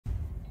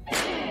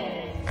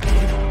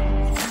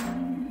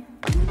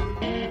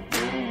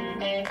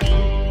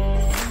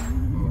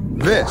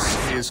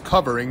This is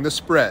Covering the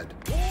Spread,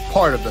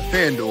 part of the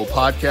FanDuel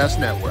Podcast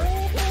Network.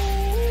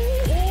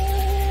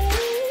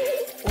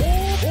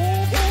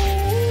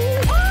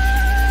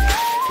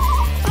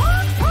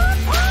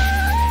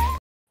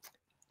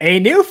 A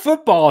new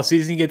football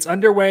season gets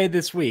underway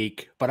this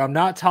week, but I'm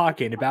not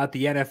talking about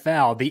the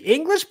NFL. The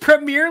English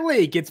Premier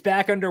League gets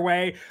back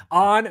underway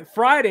on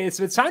Friday,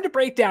 so it's time to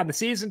break down the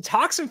season,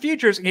 talk some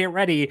futures, and get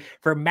ready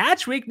for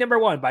match week number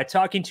 1 by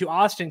talking to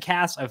Austan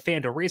Cass of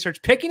FanDuel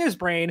Research, picking his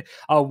brain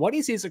on what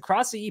he sees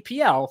across the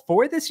EPL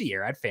for this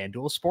year at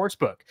FanDuel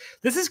Sportsbook.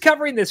 This is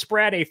Covering the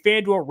Spread, a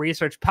FanDuel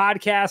Research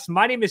podcast.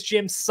 My name is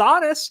Jim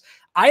Sonis.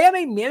 I am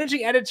a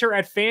managing editor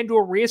at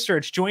FanDuel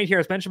Research, joined here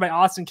as mentioned by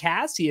Austan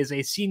Cass. He is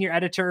a senior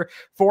editor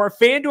for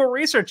FanDuel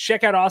Research.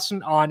 Check out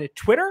Austan on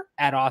Twitter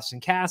at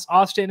Austan Cass.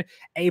 Austan,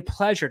 a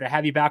pleasure to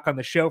have you back on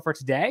the show for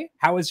today.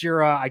 How has your,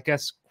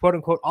 quote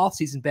unquote, off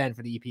season been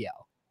for the EPL?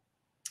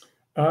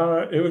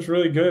 It was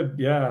really good.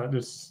 Yeah,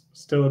 just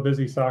still a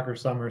busy soccer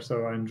summer,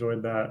 so I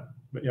enjoyed that.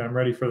 But yeah, I'm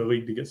ready for the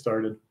league to get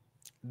started.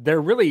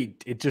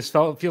 It just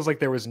feels like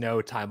there was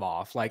no time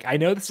off. Like, I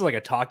know this is like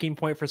a talking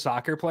point for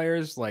soccer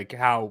players, like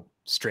how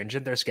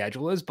stringent their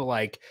schedule is, but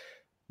like,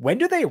 when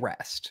do they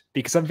rest?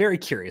 Because I'm very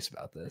curious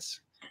about this.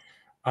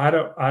 I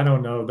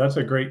don't know. That's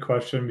a great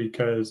question,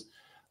 because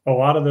a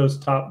lot of those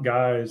top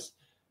guys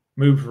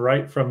moved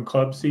right from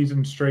club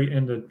season straight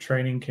into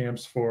training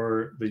camps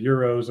for the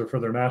Euros or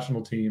for their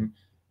national team.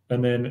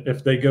 And then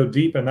if they go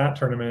deep in that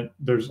tournament,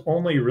 there's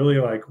only really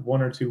like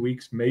 1 or 2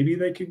 weeks maybe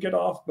they could get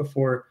off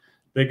before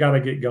they got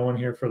to get going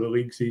here for the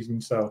league season.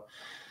 So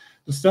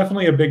it's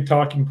definitely a big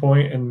talking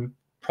point, and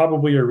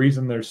probably a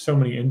reason there's so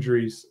many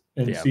injuries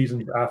in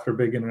seasons after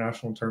big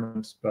international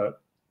tournaments.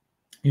 But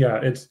yeah,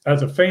 it's,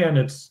 as a fan,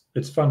 it's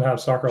fun to have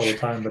soccer all the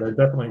time, but I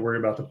definitely worry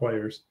about the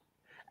players.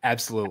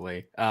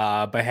 Absolutely.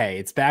 But hey,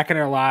 it's back in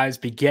our lives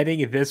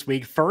beginning this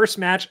week. First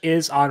match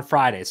is on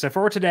Friday. So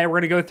for today, we're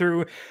going to go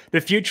through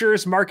the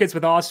futures markets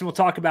with Austan. We'll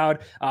talk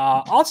about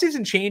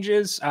off-season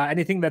changes,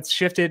 anything that's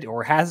shifted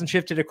or hasn't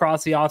shifted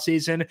across the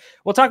off-season.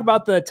 We'll talk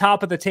about the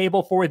top of the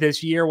table for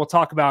this year. We'll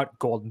talk about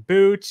Golden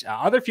Boot,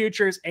 other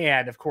futures,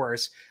 and of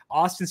course,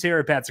 Austin's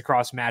favorite bets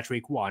across match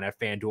week 1 at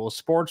FanDuel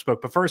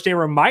Sportsbook. But first, a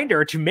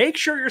reminder to make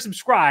sure you're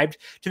subscribed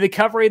to the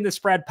Covering the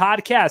Spread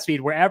podcast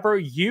feed wherever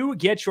you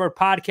get your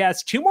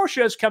podcasts. 2 more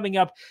shows coming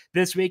up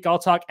this week. I'll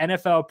talk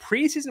NFL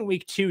preseason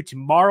week 2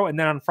 tomorrow, and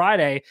then on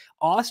Friday,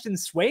 Austin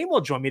Swain will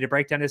join me to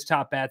break down his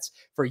top bets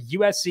for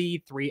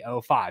USC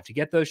 305. To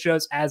get those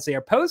shows as they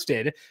are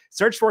posted,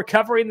 search for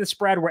Covering the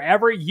Spread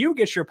wherever you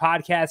get your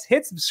podcasts.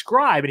 Hit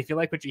subscribe, and if you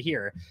like what you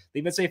hear,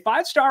 leave us a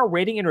 5-star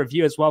rating and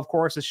review as well. Of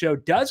course, the show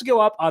does go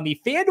up on the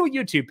FanDuel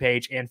YouTube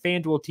page and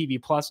FanDuel TV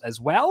Plus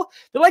as well.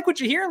 If you like what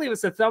you hear, leave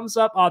us a thumbs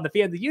up on the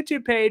FanDuel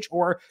YouTube page,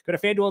 or go to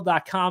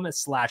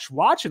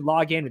FanDuel.com/watch and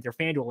log in with your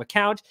FanDuel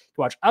account to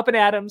watch Up and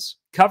Adams,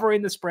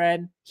 Covering the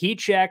Spread, Heat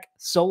Check,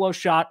 Solo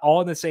Shot,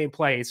 all in the same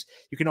place.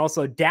 You can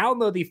also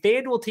download the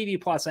FanDuel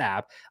TV Plus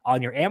app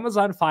on your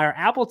Amazon Fire,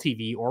 Apple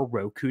TV, or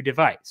Roku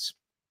device.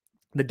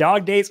 The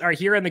dog days are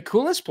here, and the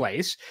coolest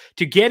place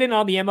to get in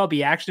on the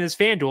MLB action is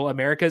FanDuel,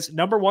 America's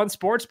 #1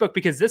 sportsbook,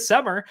 because this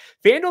summer,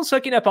 FanDuel's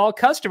hooking up all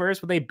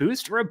customers with a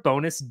boost or a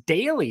bonus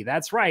daily.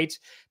 That's right.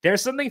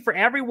 There's something for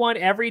everyone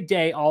every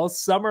day all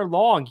summer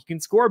long. You can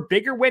score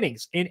bigger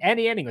winnings in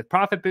any inning with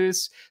profit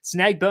boosts,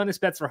 snag bonus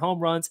bets for home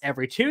runs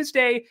every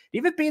Tuesday,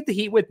 even beat the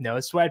Heat with no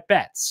sweat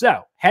bets.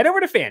 So head over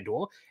to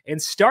FanDuel and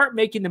start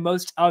making the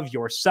most of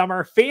your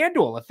summer.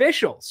 FanDuel,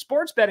 official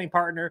sports betting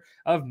partner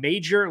of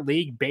Major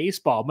League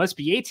Baseball. Must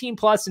be 18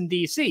 plus in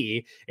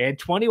DC and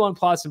 21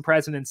 plus in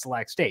present in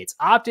select states.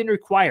 Opt-in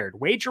required.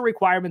 Wager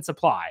requirements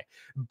apply.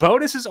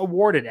 Bonuses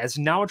awarded as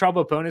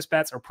non-withdrawable bonus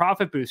bets or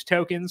profit boost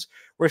tokens.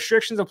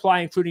 Restrictions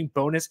apply, including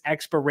bonus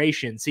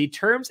expiration. See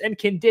terms and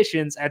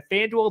conditions at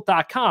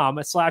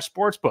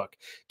FanDuel.com/sportsbook.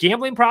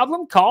 Gambling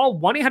problem? Call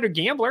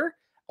 1-800-GAMBLER.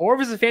 Or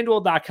visit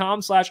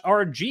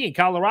FanDuel.com/RG in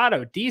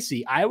Colorado,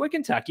 DC, Iowa,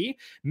 Kentucky,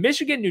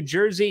 Michigan, New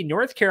Jersey,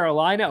 North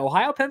Carolina,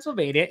 Ohio,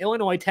 Pennsylvania,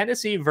 Illinois,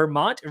 Tennessee,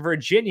 Vermont,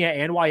 Virginia,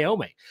 and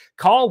Wyoming.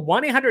 Call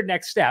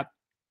 1-800-NEXT-STEP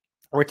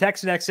or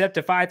text NEXT-STEP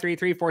to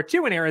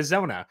 53342 in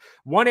Arizona,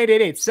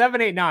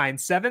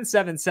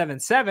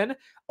 1-888-789-7777,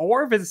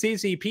 or visit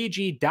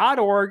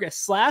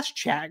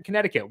ccpg.org/chat in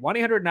Connecticut,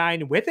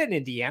 1-800-9-WITH-IT in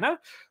Indiana,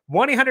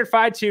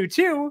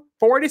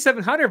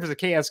 1-800-522-4700 visit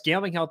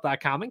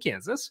ksgamblinghelp.com in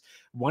Kansas,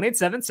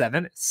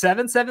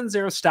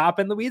 1-877-770-STOP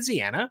in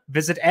Louisiana,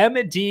 visit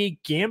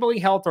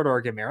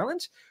mdgamblinghealth.org in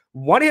Maryland,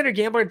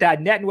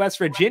 1-800-GAMBLER.net in West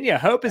Virginia.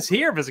 Hope is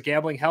here. Visit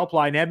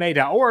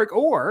gamblinghelplinema.org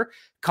or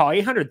call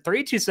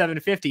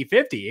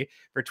 800-327-5050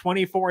 for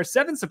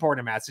 24/7 support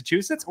in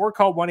Massachusetts, or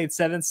call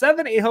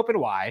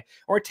 1-877-8-HOPE-NY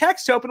or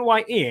text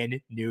HOPE-NY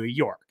in New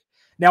York.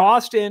 Now,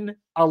 Austin,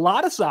 a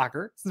lot of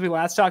soccer since we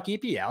last talked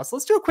EPL, so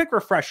let's do a quick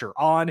refresher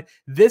on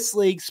this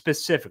league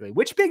specifically.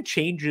 Which big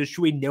changes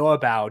should we know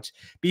about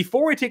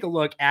before we take a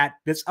look at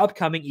this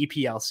upcoming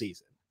EPL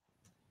season?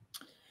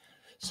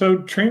 So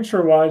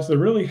transfer-wise, there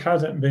really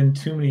hasn't been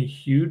too many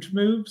huge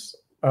moves.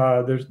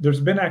 There's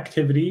been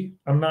activity.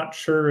 I'm not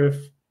sure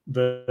if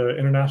The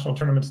international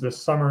tournaments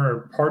this summer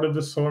are part of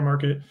the solar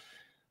market,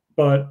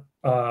 but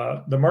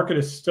the market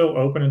is still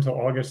open until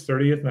August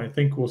 30th, and I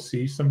think we'll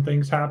see some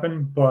things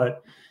happen.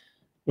 But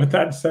with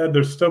that said,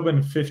 there's still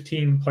been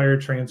 15 player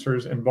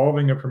transfers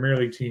involving a Premier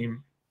League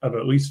team of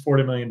at least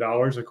 $40 million,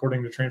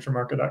 according to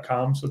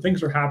transfermarket.com. So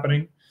things are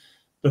happening.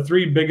 The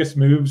three biggest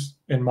moves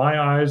in my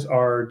eyes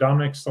are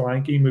Dominic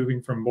Solanke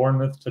moving from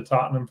Bournemouth to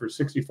Tottenham for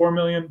 $64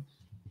 million.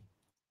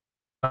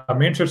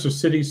 Manchester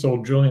City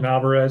sold Julian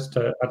Alvarez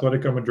to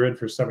Atletico Madrid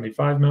for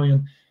 $75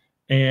 million.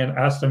 And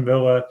Aston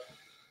Villa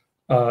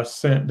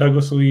sent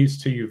Douglas Luiz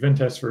to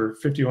Juventus for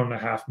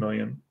 $51.5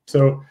 million.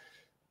 So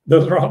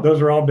those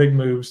are all big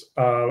moves.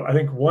 I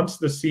think once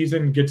the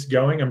season gets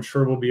going, I'm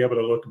sure we'll be able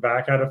to look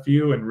back at a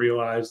few and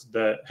realize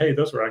that, hey,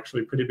 those were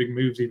actually pretty big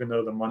moves, even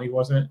though the money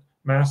wasn't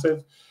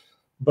massive.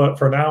 But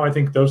for now, I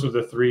think those are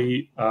the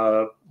three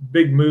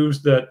big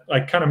moves that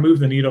like kind of move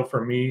the needle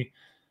for me.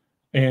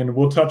 And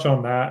we'll touch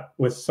on that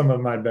with some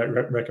of my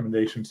bet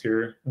recommendations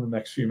here in the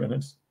next few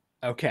minutes.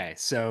 Okay,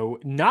 so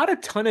not a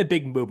ton of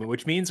big movement,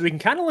 which means we can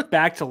kind of look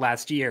back to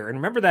last year and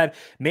remember that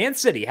Man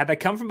City had that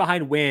come from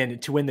behind win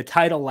to win the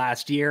title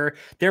last year.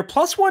 They're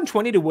plus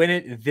 120 to win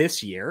it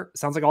this year.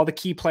 Sounds like all the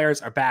key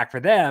players are back for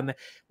them.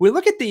 We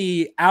look at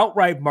the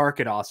outright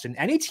market, Austin.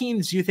 Any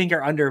teams you think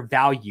are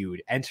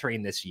undervalued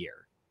entering this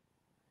year?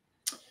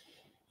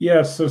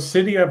 Yeah, so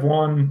City have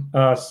won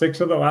 6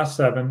 of the last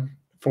 7,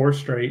 4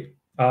 straight.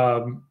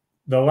 The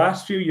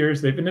last few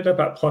years, they've ended up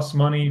at plus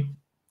money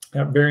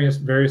at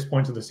various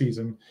points of the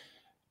season.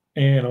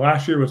 And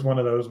last year was one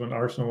of those when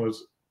Arsenal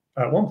was,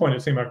 at one point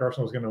it seemed like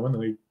Arsenal was going to win the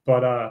league.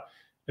 But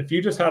if you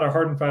just had a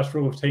hard and fast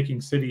rule of taking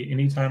City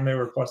anytime they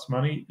were plus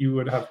money, you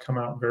would have come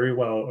out very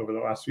well over the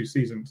last few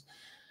seasons.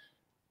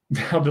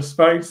 Now,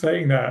 despite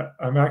saying that,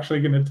 I'm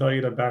actually going to tell you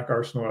to back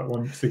Arsenal at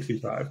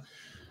 165.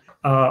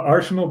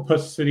 Arsenal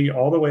pushed City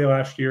all the way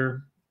last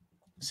year.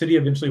 City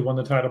eventually won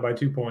the title by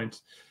 2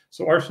 points.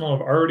 So Arsenal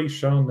have already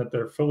shown that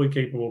they're fully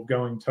capable of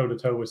going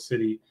toe-to-toe with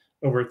City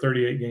over a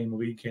 38-game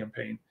league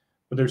campaign.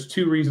 But there's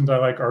 2 reasons I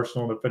like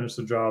Arsenal to finish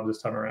the job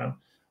this time around.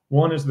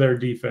 One is their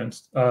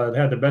defense. They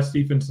had the best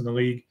defense in the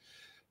league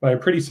by a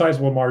pretty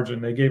sizable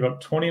margin. They gave up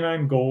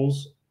 29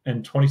 goals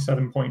and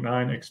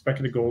 27.9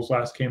 expected goals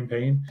last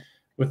campaign,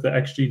 with the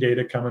XG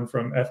data coming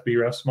from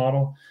FBref's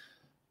model.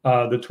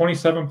 The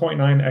 27.9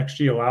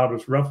 XG allowed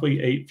was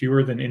roughly 8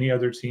 fewer than any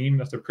other team.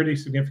 That's a pretty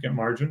significant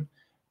margin.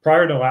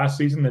 Prior to last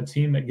season, the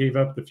team that gave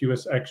up the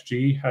fewest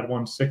XG had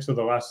won 6 of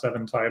the last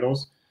 7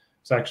 titles.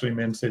 It's actually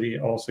Man City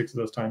all 6 of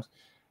those times.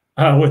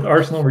 With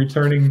Arsenal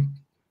returning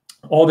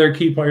all their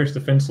key players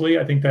defensively,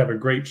 I think they have a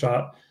great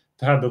shot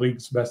to have the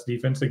league's best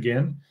defense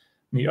again.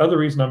 And the other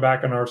reason I'm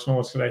back on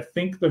Arsenal is because I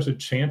think there's a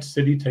chance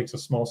City takes a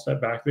small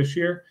step back this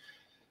year.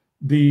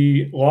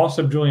 The loss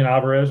of Julian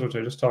Alvarez, which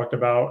I just talked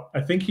about,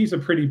 I think he's a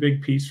pretty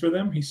big piece for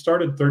them. He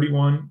started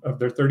 31 of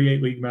their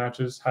 38 league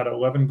matches, had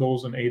 11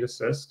 goals and 8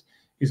 assists.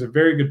 He's a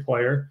very good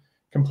player,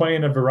 can play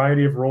in a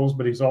variety of roles,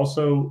 but he's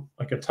also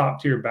like a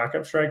top-tier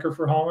backup striker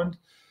for Holland,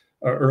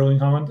 Erling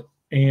Haaland.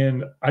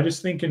 And I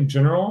just think in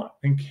general, I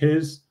think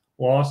his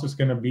loss is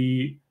going to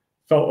be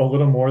felt a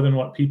little more than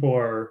what people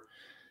are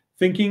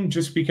thinking,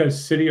 just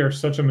because City are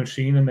such a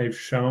machine and they've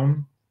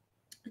shown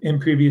in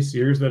previous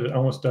years that it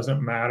almost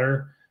doesn't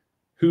matter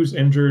who's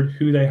injured,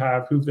 who they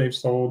have, who they've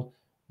sold.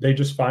 They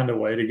just find a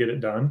way to get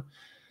it done.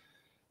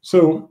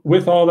 So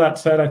with all that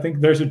said, I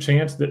think there's a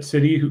chance that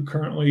City, who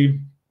currently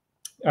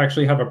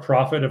actually have a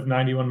profit of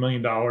 $91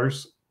 million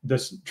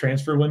this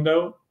transfer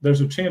window,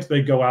 there's a chance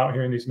they go out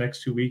here in these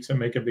next 2 weeks and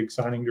make a big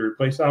signing to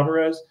replace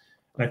Alvarez.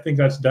 And I think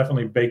that's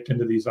definitely baked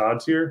into these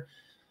odds here.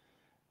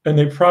 And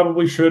they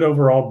probably should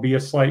overall be a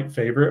slight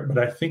favorite, but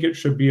I think it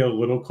should be a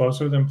little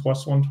closer than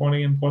plus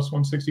 120 and plus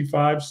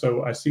 165.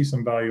 So I see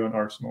some value in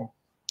Arsenal.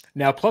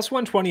 Now, plus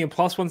 120 and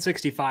plus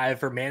 165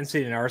 for Man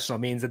City and Arsenal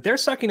means that they're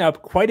sucking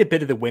up quite a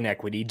bit of the win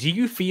equity. Do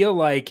you feel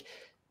like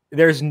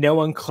there's no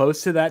one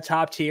close to that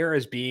top tier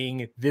as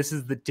being this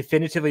is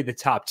definitively the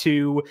top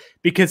 2?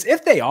 Because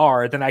if they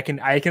are, then I can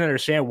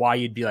understand why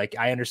you'd be like,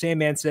 I understand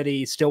Man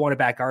City, still want to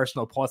back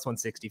Arsenal plus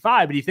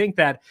 165. But do you think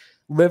that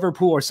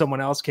Liverpool or someone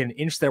else can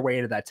inch their way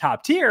into that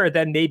top tier,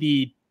 then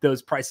maybe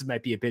those prices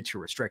might be a bit too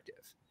restrictive?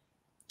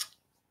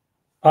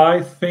 I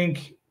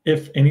think,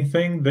 if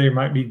anything, they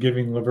might be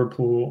giving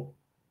Liverpool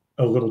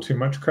a little too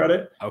much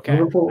credit. Okay,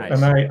 Liverpool, nice.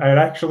 And I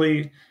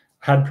actually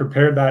had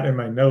prepared that in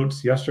my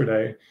notes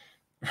yesterday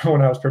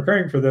when I was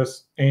preparing for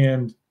this,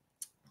 and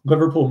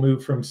Liverpool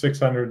moved from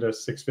 600 to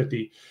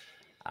 650,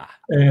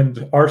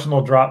 and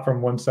Arsenal dropped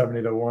from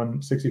 170 to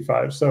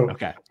 165. So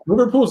okay.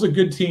 Liverpool's a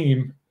good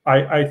team.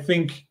 I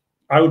think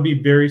I would be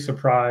very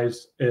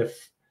surprised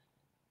if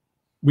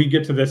we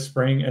get to this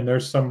spring and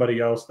there's somebody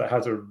else that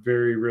has a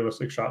very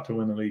realistic shot to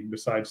win the league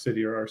besides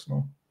City or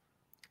Arsenal.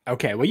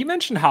 Okay, well, you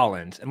mentioned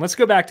Haaland, and let's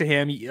go back to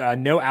him.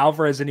 No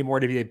Alvarez anymore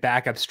to be a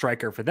backup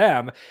striker for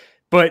them,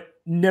 but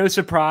no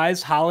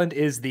surprise, Haaland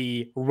is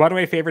the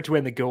runaway favorite to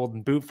win the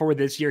Golden Boot for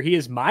this year. He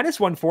is minus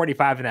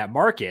 145 in that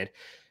market.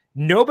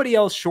 Nobody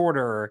else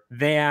shorter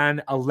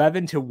than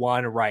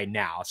 11-1 right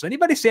now. So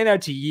anybody stand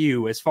out to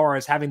you as far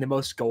as having the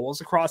most goals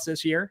across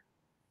this year?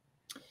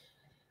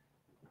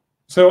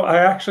 So I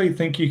actually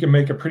think you can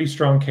make a pretty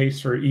strong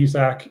case for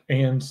Isak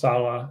and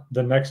Salah,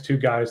 the next two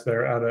guys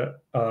there, at a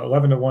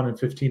 11-1 and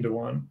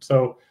 15-1.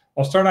 So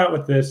I'll start out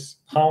with this.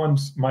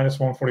 Haaland's minus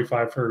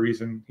 145 for a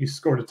reason. He's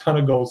scored a ton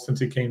of goals since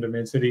he came to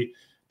Man City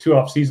 2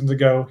 off seasons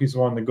ago. He's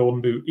won the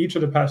Golden Boot each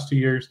of the past 2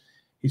 years.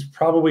 He's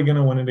probably going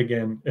to win it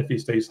again if he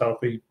stays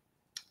healthy.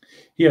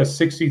 He has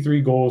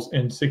 63 goals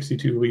in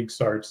 62 league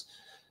starts.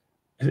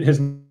 His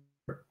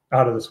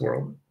out of this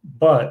world.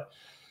 But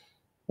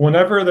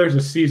whenever there's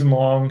a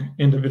season-long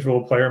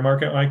individual player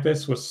market like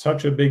this with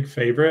such a big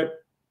favorite,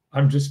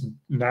 I'm just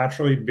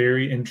naturally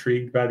very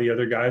intrigued by the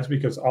other guys,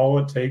 because all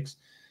it takes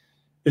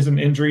is an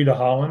injury to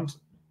Haaland,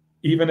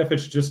 even if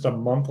it's just a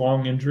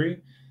month-long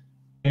injury,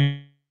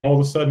 and all of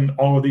a sudden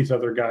all of these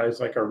other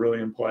guys are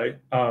really in play.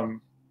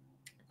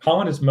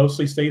 Haaland has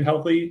mostly stayed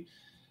healthy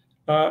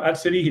at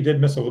City. He did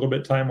miss a little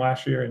bit time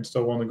last year and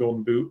still won the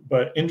Golden Boot,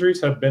 but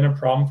injuries have been a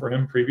problem for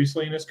him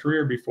previously in his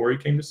career before he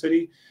came to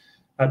City.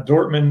 At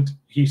Dortmund,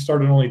 he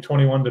started only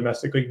 21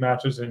 domestic league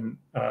matches in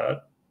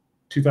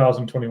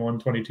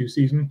 2021-22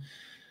 season.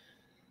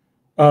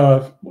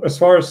 As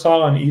far as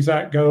Salah and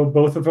Isak go,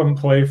 both of them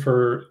play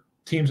for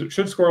teams that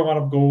should score a lot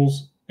of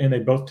goals, and they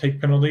both take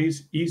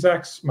penalties.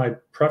 Isak's my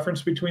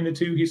preference between the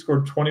two. He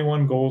scored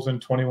 21 goals in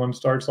 21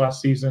 starts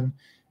last season,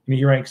 and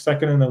he ranked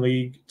second in the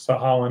league to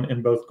Haaland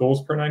in both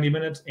goals per 90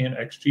 minutes and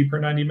XG per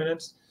 90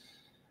 minutes.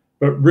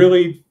 But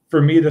really,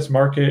 for me, this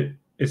market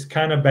is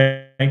kind of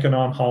banking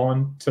on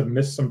Haaland to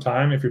miss some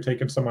time if you're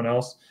taking someone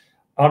else.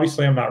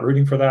 Obviously, I'm not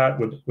rooting for that.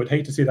 Would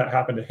hate to see that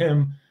happen to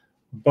him.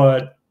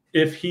 But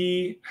if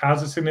he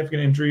has a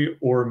significant injury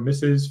or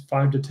misses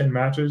 5 to 10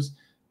 matches,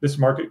 this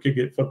market could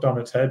get flipped on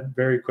its head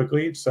very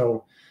quickly.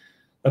 So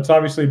that's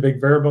obviously a big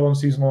variable in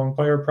season-long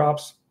player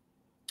props.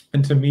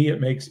 And to me,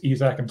 it makes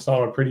Isak and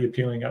Salah pretty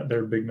appealing at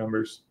their big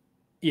numbers.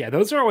 Yeah,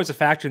 those are always a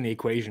factor in the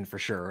equation for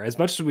sure. As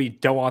much as we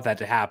don't want that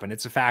to happen,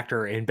 it's a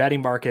factor in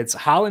betting markets.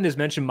 Haaland is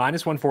mentioned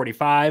minus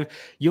 145.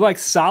 You like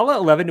Salah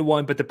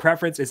 11-1, but the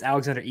preference is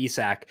Alexander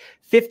Isak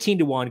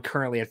 15-1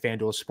 currently at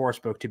FanDuel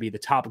Sportsbook to be the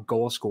top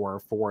goal scorer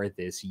for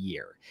this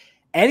year.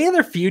 Any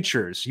other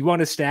futures you want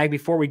to snag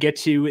before we get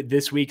to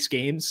this week's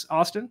games,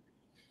 Austan?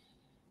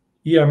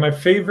 Yeah, my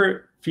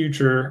favorite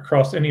future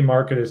across any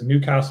market is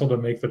Newcastle to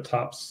make the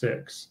top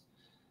 6.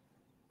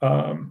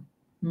 I'm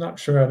not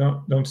sure. I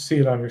don't see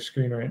it on your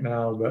screen right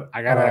now, but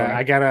I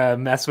gotta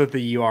mess with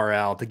the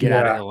URL to get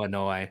out of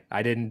Illinois.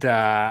 I didn't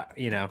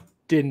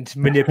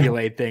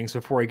manipulate things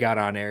before we got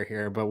on air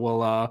here, but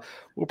we'll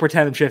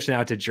pretend I'm shifting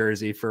out to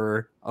Jersey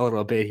for a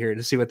little bit here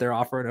to see what they're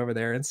offering over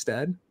there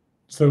instead.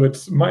 So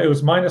it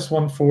was minus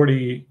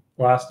 140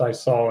 last I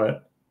saw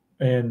it,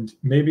 and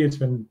maybe it's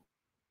been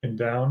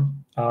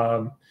down.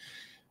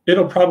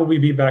 It'll probably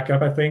be back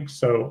up, I think.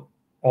 So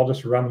I'll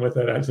just run with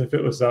it as if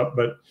it was up,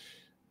 but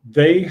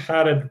they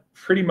had a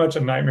pretty much a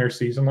nightmare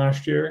season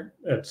last year,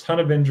 a ton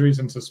of injuries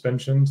and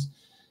suspensions.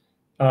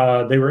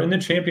 They were in the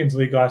Champions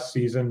League last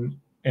season,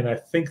 and I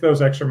think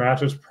those extra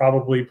matches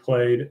probably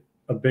played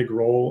a big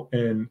role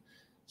in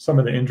some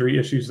of the injury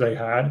issues they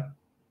had.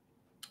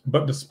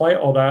 But despite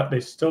all that,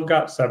 they still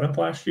got 7th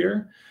last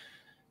year.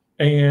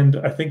 And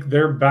I think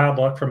their bad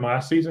luck from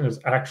last season is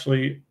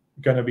actually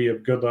going to be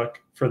of good luck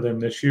for them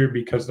this year,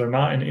 because they're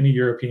not in any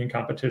European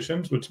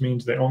competitions, which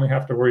means they only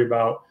have to worry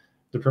about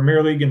the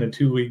Premier League and the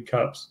 2 League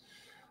Cups.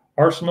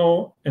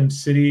 Arsenal and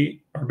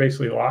City are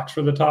basically locks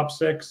for the top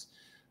 6.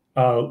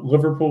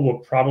 Liverpool will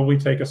probably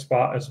take a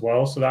spot as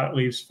well, so that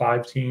leaves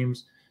 5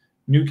 teams: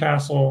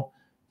 Newcastle,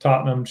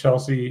 Tottenham,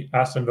 Chelsea,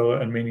 Aston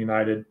Villa, and Man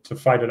United to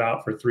fight it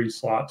out for 3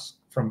 slots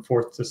from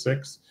 4th to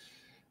 6th.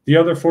 The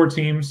other 4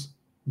 teams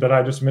that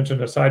I just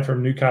mentioned, aside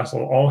from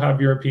Newcastle, all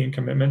have European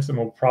commitments and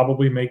will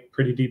probably make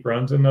pretty deep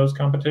runs in those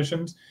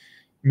competitions,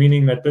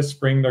 meaning that this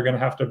spring they're going to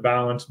have to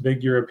balance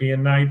big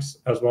European nights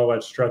as well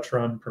as stretch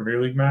run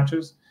Premier League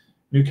matches.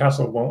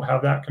 Newcastle won't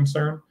have that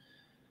concern,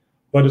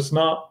 but it's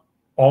not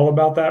all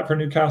about that for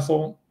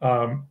Newcastle.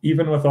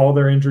 Even with all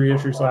their injury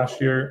issues last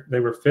year, they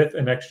were 5th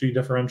in XG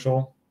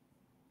differential.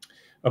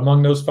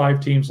 Among those 5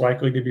 teams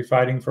likely to be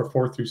fighting for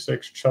 4th through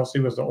 6th, Chelsea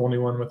was the only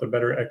one with a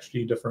better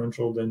XG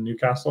differential than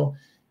Newcastle,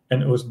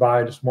 and it was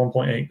by just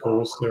 1.8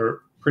 goals. They're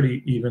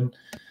pretty even.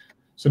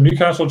 So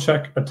Newcastle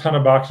check a ton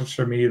of boxes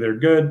for me. They're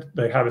good.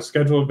 They have a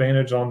schedule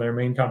advantage on their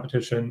main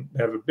competition.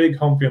 They have a big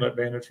home field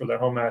advantage for their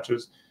home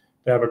matches.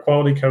 They have a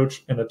quality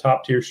coach and a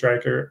top-tier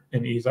striker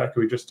in Isak,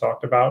 who we just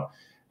talked about.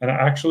 And I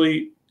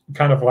actually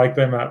kind of like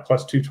them at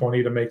plus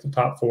 220 to make the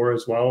top 4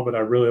 as well, but I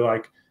really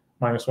like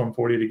minus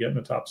 140 to get in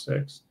the top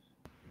 6.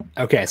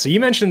 Okay, so you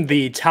mentioned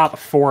the top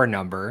 4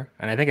 number,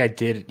 and I think I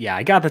did. Yeah,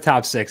 I got the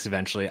top 6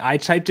 eventually. I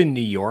typed in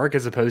New York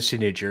as opposed to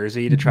New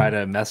Jersey to try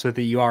to mess with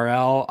the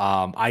URL.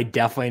 I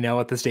definitely know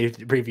what the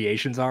state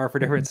abbreviations are for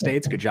different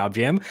states. Good job,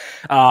 Jim.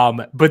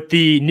 But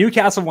the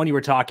Newcastle one you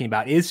were talking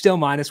about is still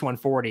minus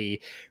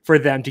 140 for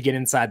them to get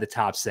inside the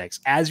top 6,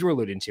 as you were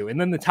alluding to. And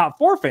then the top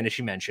 4 finish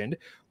you mentioned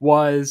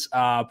was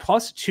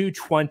plus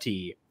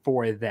 220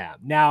 for them.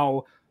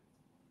 Now,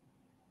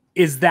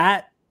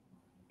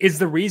 is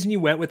the reason you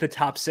went with the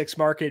top 6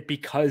 market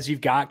because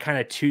you've got kind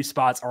of 2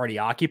 spots already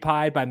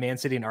occupied by Man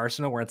City and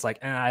Arsenal, where it's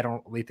like, I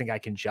don't really think I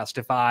can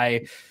justify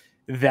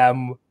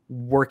them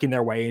working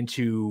their way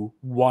into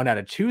 1 out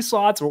of 2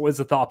 slots? What was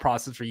the thought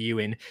process for you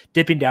in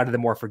dipping down to the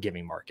more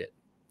forgiving market?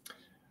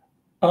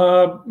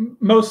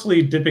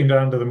 Mostly dipping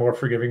down to the more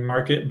forgiving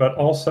market, but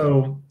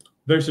also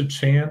there's a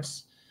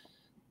chance.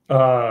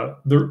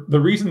 The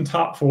reason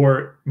top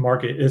 4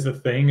 market is a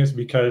thing is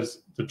because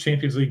the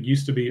Champions League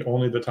used to be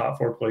only the top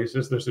 4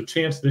 places. There's a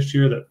chance this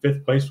year that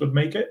 5th place would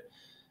make it.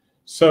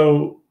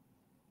 So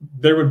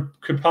there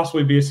could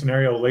possibly be a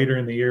scenario later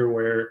in the year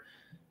where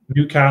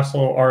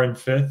Newcastle are in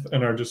 5th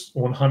and are just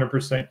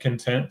 100%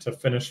 content to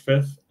finish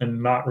 5th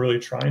and not really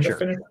trying to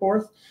finish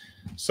 4th.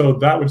 So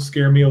that would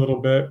scare me a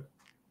little bit.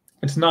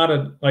 It's not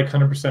a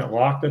 100%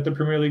 lock that the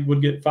Premier League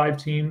would get 5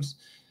 teams.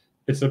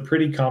 It's a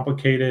pretty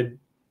complicated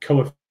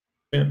coefficient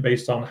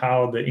based on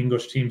how the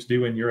English teams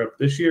do in Europe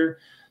this year.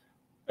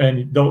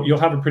 And you'll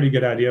have a pretty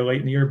good idea late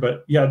in the year.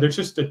 But yeah, there's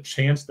just a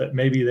chance that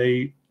maybe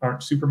they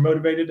aren't super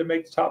motivated to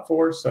make the top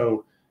 4.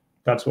 So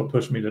that's what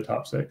pushed me to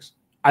top 6.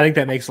 I think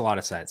that makes a lot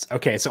of sense.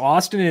 Okay, so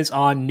Austan is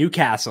on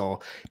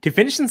Newcastle to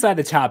finish inside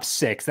the top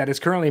 6. That is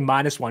currently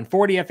minus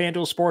 140 at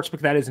FanDuel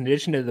Sportsbook. That is in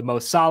addition to the Mo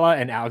Salah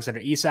and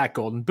Alexander Isak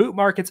Golden Boot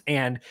markets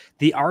and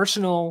the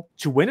Arsenal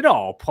to win it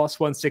all plus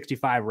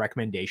 165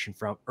 recommendation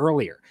from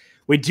earlier.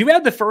 We do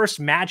have the first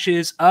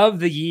matches of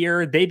the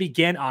year. They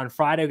begin on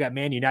Friday. We got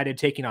Man United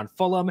taking on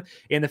Fulham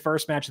in the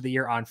first match of the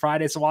year on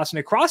Friday. So, Austan,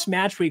 across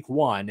Matchweek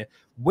 1,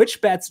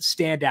 which bets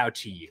stand out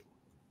to you?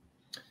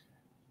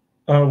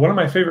 One of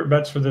my favorite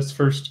bets for this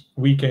first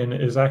weekend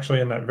is actually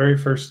in that very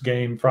first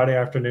game, Friday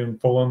afternoon,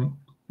 Fulham,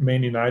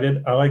 Man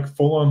United. I like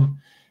Fulham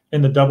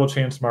in the double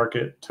chance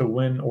market to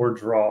win or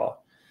draw.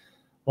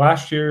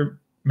 Last year,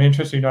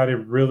 Manchester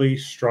United really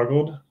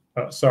struggled.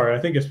 I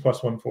think it's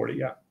plus 140,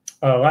 yeah.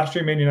 Last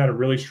year, Man United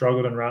really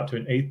struggled en route to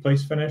an 8th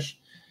place finish.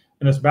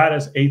 And as bad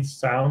as 8th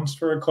sounds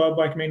for a club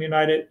like Man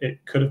United,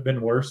 it could have been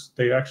worse.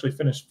 They actually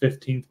finished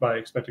 15th by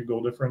expected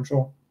goal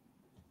differential.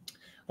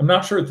 I'm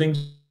not sure things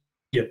will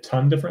be a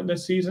ton different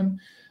this season.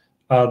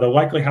 They'll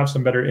likely have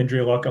some better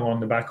injury luck along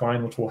the back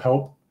line, which will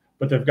help.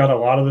 But they've got a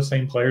lot of the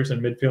same players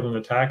in midfield and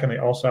attack, and they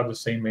also have the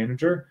same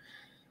manager.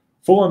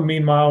 Fulham,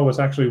 meanwhile, was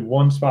actually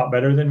 1 spot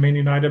better than Man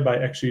United by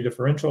XG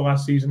differential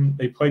last season.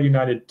 They played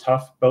United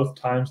tough both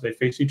times they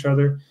faced each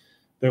other.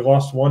 They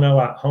lost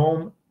 1-0 at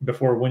home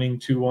before winning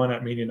 2-1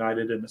 at Man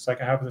United in the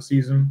second half of the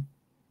season.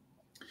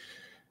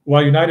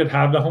 While United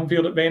have the home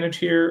field advantage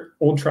here,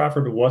 Old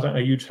Trafford wasn't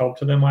a huge help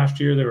to them last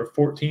year. They were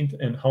 14th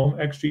in home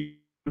XG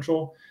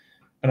differential.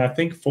 And I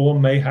think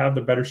Fulham may have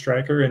the better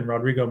striker in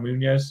Rodrigo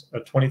Muñoz, a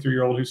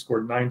 23-year-old who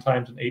scored 9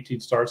 times in 18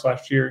 starts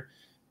last year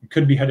and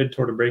could be headed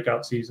toward a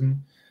breakout season.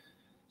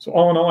 So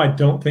all in all, I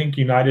don't think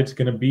United's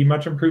going to be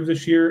much improved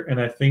this year. And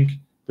I think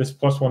this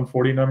plus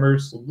 140 number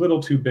is a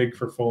little too big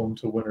for Fulham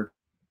to win or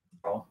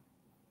draw.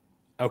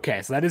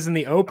 Okay, so that is in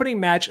the opening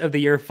match of the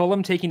year.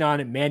 Fulham taking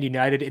on Man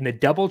United in the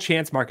double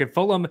chance market.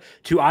 Fulham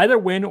to either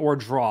win or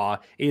draw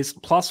is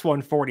plus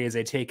 140 as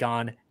they take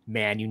on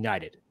Man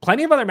United.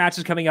 Plenty of other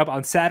matches coming up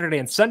on Saturday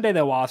and Sunday,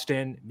 though,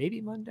 Austan. Maybe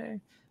Monday?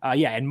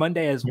 And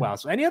Monday as well.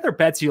 So any other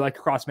bets you like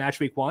across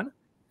Matchweek 1?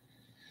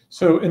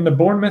 So in the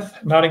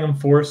Bournemouth-Nottingham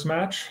Forest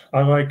match,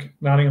 I like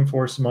Nottingham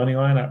Forest money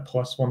line at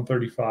plus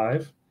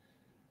 135.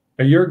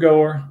 A year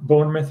ago,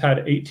 Bournemouth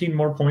had 18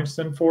 more points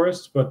than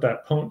Forest, but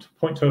that point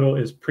total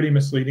is pretty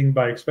misleading.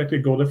 By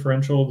expected goal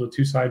differential, the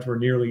two sides were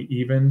nearly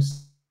even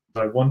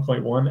by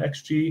 1.1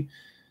 XG.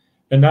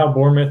 And now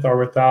Bournemouth are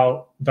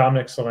without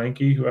Dominic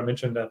Solanke, who I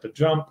mentioned at the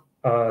jump.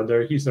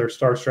 He's their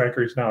star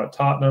striker. He's now at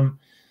Tottenham.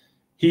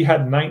 He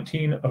had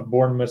 19 of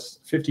Bournemouth's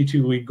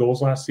 52 league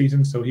goals last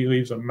season, so he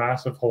leaves a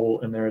massive hole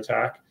in their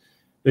attack.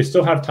 They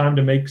still have time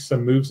to make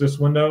some moves this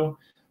window,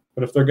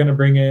 but if they're going to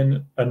bring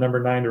in a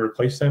number 9 to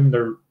replace him,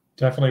 they're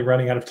definitely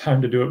running out of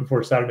time to do it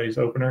before Saturday's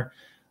opener.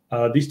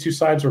 These two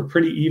sides were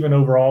pretty even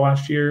overall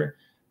last year.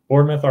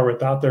 Bournemouth are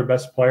without their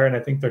best player, and I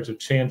think there's a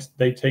chance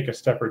they take a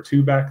step or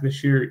two back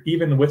this year,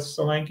 even with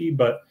Solanke,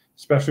 but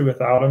especially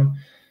without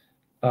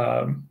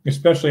him,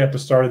 especially at the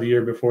start of the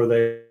year before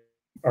they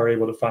are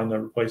able to find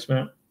their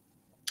replacement.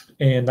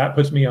 And that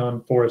puts me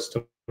on Forest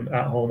to win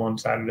at home on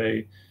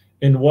Saturday.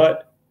 In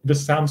what,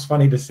 this sounds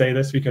funny to say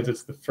this because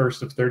it's the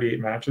first of 38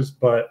 matches,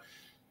 but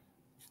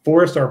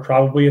Forest are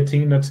probably a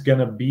team that's going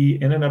to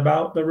be in and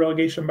about the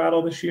relegation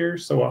battle this year.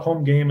 So a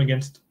home game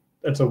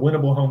that's a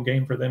winnable home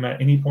game for them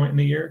at any point in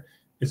the year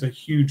is a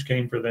huge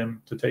game for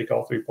them to take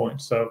all 3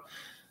 points. So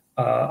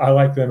I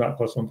like them at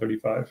plus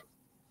 135.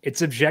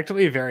 It's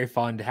objectively very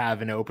fun to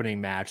have an opening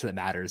match that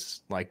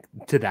matters like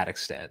to that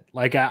extent.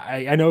 Like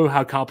I know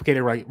how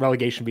complicated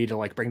relegation be to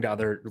like bring to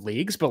other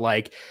leagues, but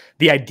like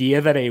the idea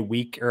that a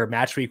week or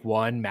a week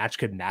 1 match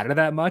could matter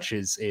that much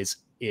is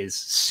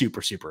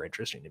super, super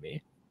interesting to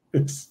me.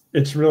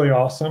 It's really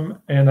awesome.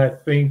 And I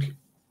think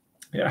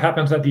it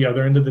happens at the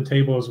other end of the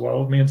table as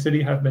well. Man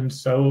City have been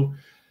so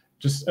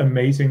just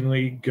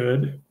amazingly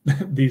good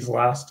these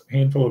last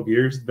handful of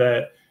years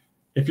that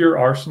if you're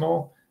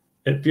Arsenal,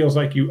 it feels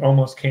like you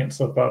almost can't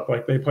slip up.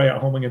 Like they play at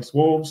home against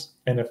Wolves,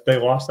 and if they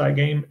lost that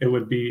game, it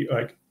would be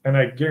like, and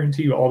I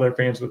guarantee you all their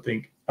fans would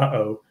think,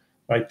 uh-oh,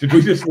 like, did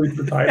we just lose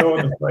the title?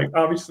 And it's like,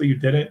 obviously you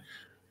didn't,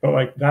 but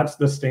like that's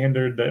the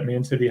standard that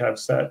Man City have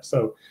set.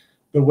 So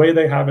the way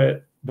they have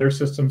it, their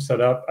system set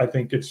up, I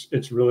think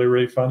it's really,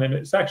 really fun. And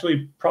it's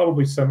actually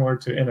probably similar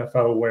to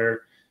NFL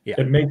where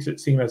it makes it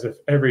seem as if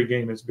every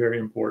game is very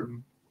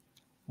important.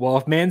 Well,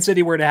 if Man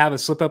City were to have a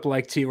slip up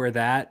like two or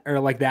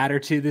like that or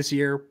two this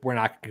year, we're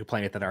not going to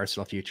complain at that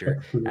Arsenal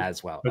future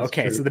as well. That's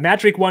okay, true. So the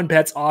match week 1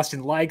 bets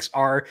Austin likes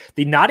are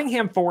the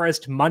Nottingham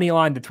Forest money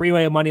line, the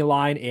 3-way money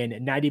line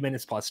in 90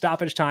 minutes plus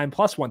stoppage time,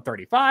 plus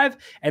 135.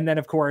 And then,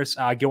 of course,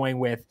 going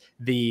with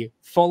the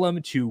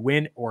Fulham to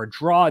win or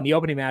draw in the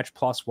opening match,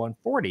 plus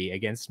 140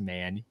 against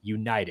Man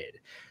United.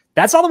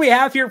 That's all that we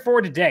have here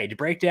for today to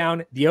break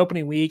down the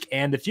opening week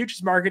and the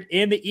futures market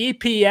in the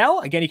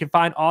EPL. Again, you can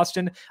find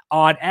Austin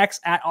on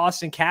X at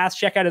AustinCast.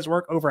 Check out his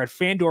work over at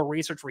FanDuel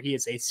Research, where he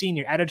is a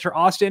senior editor.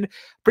 Austin,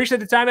 appreciate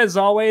the time as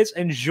always.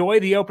 Enjoy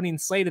the opening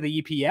slate of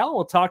the EPL.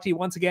 We'll talk to you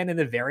once again in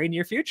the very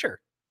near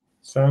future.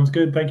 Sounds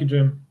good. Thank you,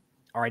 Jim.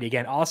 All right,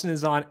 again, Austin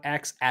is on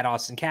X at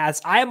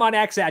AustinCast. I am on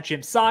X at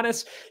Jim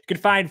Sonis. You can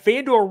find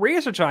FanDuel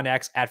Research on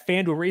X at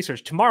FanDuel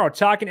Research. Tomorrow,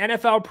 talking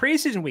NFL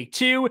preseason week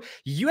 2,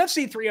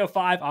 UFC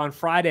 305 on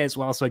Friday as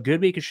well. So a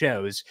good week of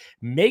shows.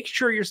 Make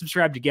sure you're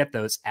subscribed to get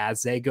those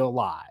as they go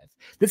live.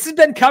 This has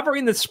been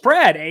Covering the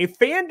Spread, a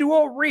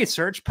FanDuel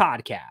Research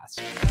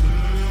podcast.